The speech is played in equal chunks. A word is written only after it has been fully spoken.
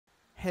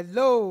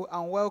Hello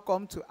and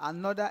welcome to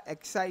another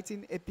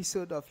exciting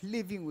episode of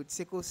Living with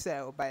Sickle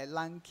Cell by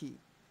Lanky.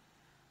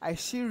 I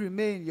still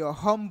remain your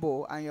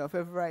humble and your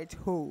favorite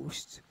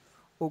host,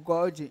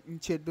 Ogoji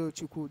Nchedo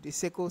Chukwu, the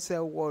Sickle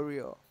Cell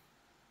Warrior.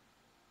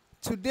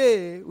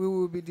 Today we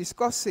will be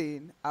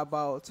discussing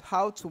about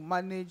how to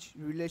manage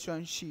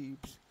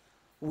relationships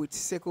with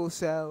sickle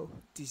cell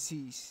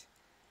disease.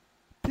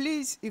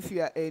 Please, if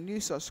you are a new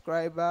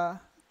subscriber,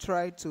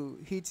 try to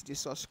hit the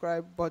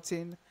subscribe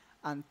button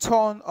and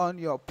turn on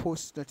your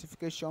post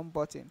notification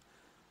button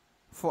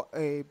for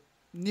a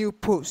new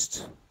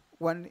post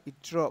when it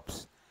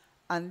drops.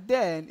 And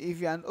then if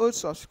you're an old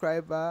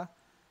subscriber,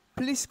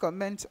 please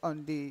comment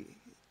on the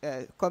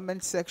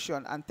comment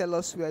section and tell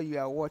us where you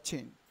are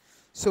watching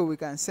so we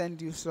can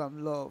send you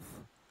some love.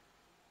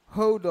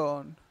 Hold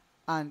on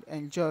and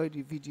enjoy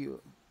the video.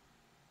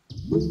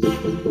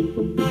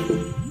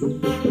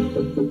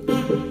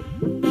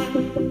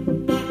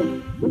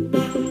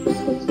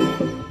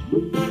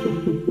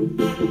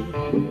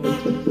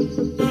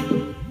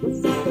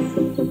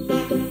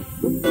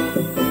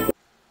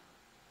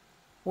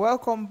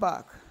 Welcome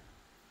back.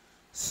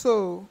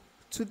 So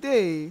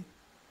today,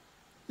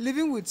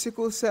 living with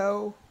sickle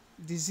cell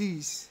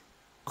disease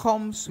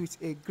comes with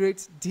a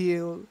great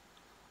deal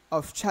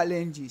of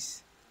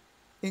challenges,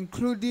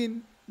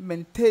 including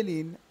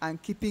maintaining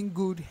and keeping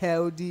good,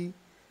 healthy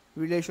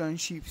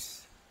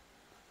relationships.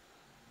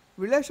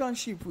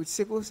 Relationships with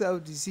sickle cell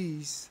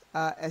disease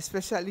are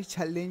especially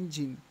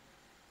challenging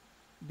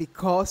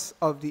because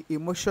of the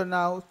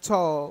emotional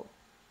toll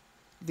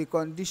the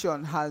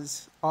condition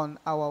has on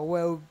our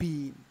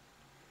well-being.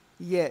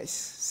 Yes,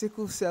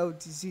 sickle cell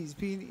disease,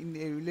 being in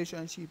a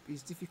relationship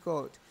is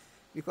difficult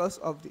because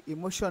of the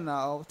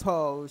emotional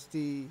tolls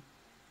the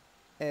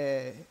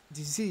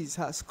disease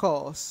has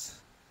caused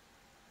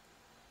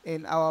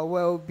in our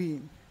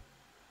well-being.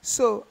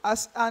 So,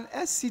 as an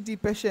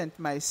SCD patient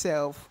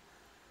myself,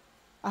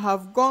 I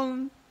have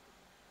gone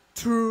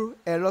through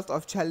a lot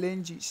of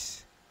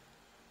challenges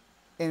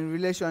in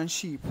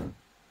relationship,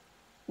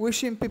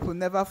 wishing people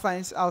never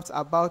finds out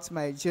about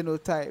my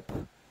genotype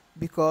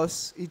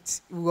because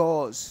it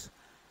was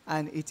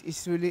and it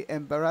is really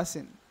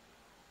embarrassing.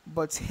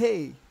 But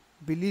hey,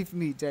 believe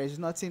me, there is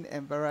nothing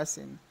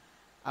embarrassing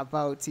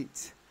about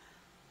it.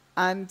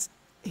 And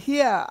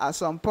here are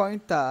some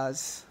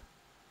pointers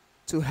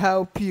to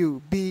help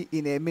you be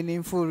in a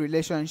meaningful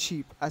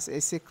relationship as a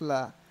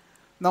sickler.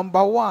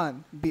 Number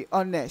one, be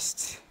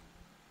honest.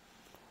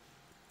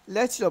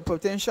 Let your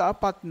potential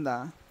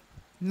partner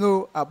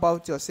know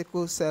about your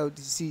sickle cell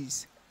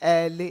disease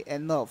early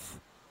enough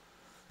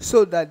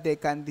so that they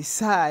can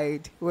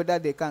decide whether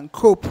they can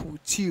cope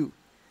with you,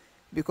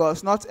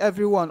 because not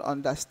everyone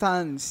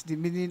understands the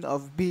meaning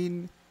of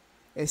being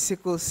a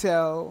sickle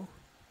cell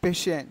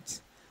patient.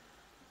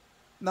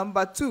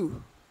 Number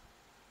two,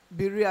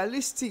 be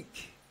realistic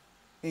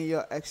in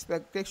your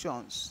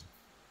expectations.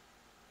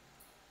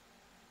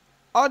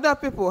 Other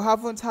people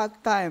haven't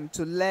had time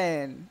to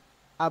learn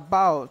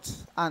about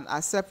and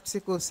accept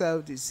sickle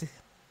cell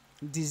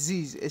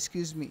disease,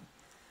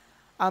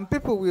 and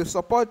people will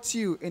support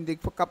you in the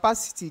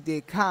capacity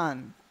they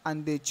can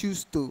and they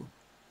choose to.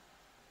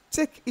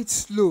 Take it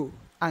slow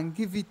and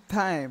give it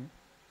time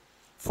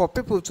for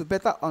people to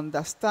better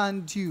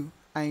understand you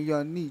and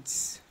your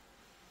needs.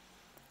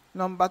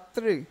 Number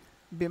three,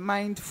 be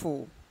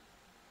mindful.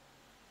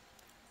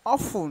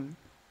 Often,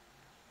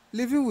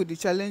 living with the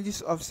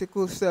challenges of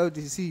sickle cell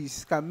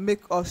disease can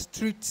make us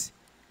treat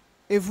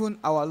even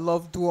our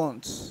loved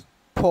ones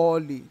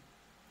poorly.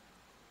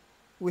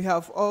 We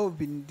have all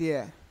been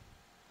there.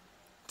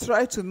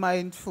 Try to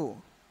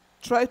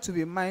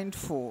be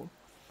mindful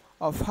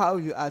of how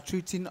you are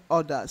treating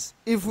others,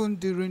 even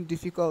during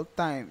difficult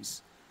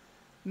times.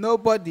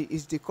 Nobody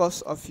is the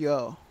cause of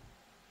your,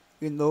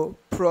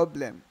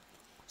 problem.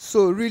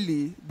 So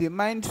really, be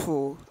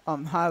mindful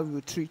on how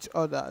you treat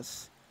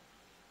others.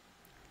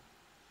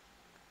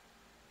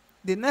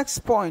 The next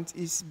point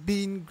is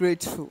being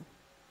grateful.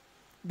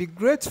 Be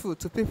grateful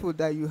to people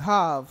that you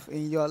have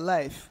in your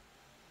life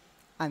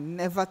and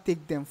never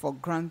take them for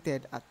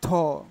granted at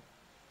all.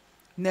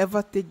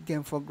 Never take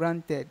them for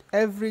granted.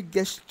 Every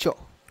gesture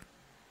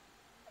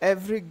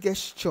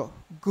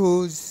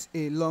goes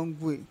a long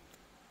way.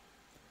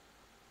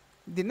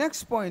 The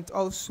next point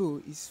also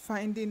is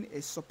finding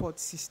a support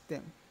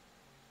system.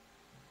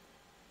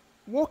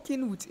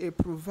 Working with a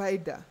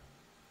provider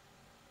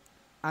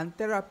and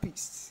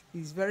therapist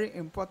is very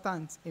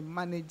important in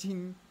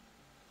managing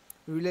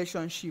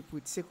relationship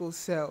with sickle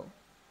cell.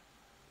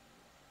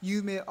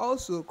 You may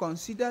also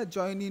consider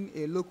joining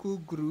a local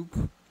group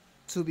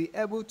to be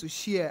able to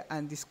share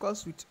and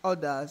discuss with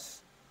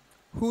others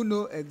who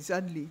know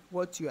exactly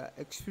what you are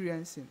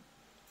experiencing.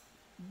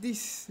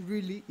 This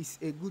really is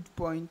a good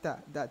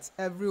pointer that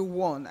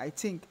everyone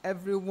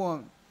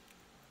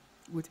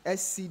with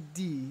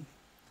SCD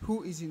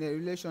who is in a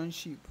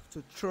relationship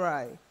to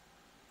try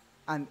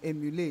and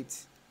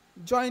emulate.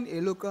 Join a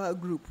local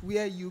group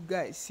where you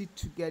guys sit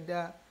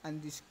together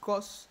and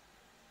discuss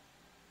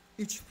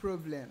each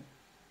problem.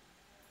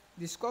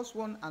 discuss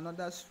one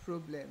another's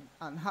problem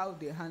and how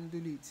they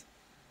handle it.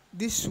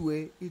 This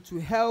way, it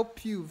will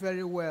help you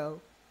very well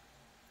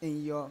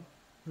in your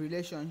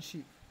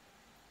relationship.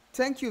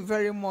 Thank you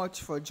very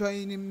much for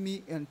joining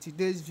me in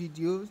today's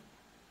video.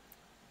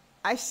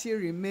 I still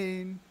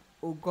remain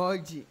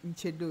Ogoji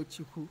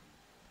Nchedochukwu,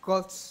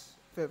 God's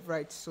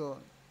favorite son.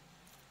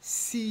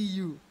 See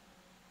you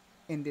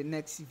in the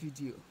next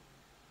video.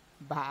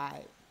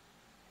 Bye.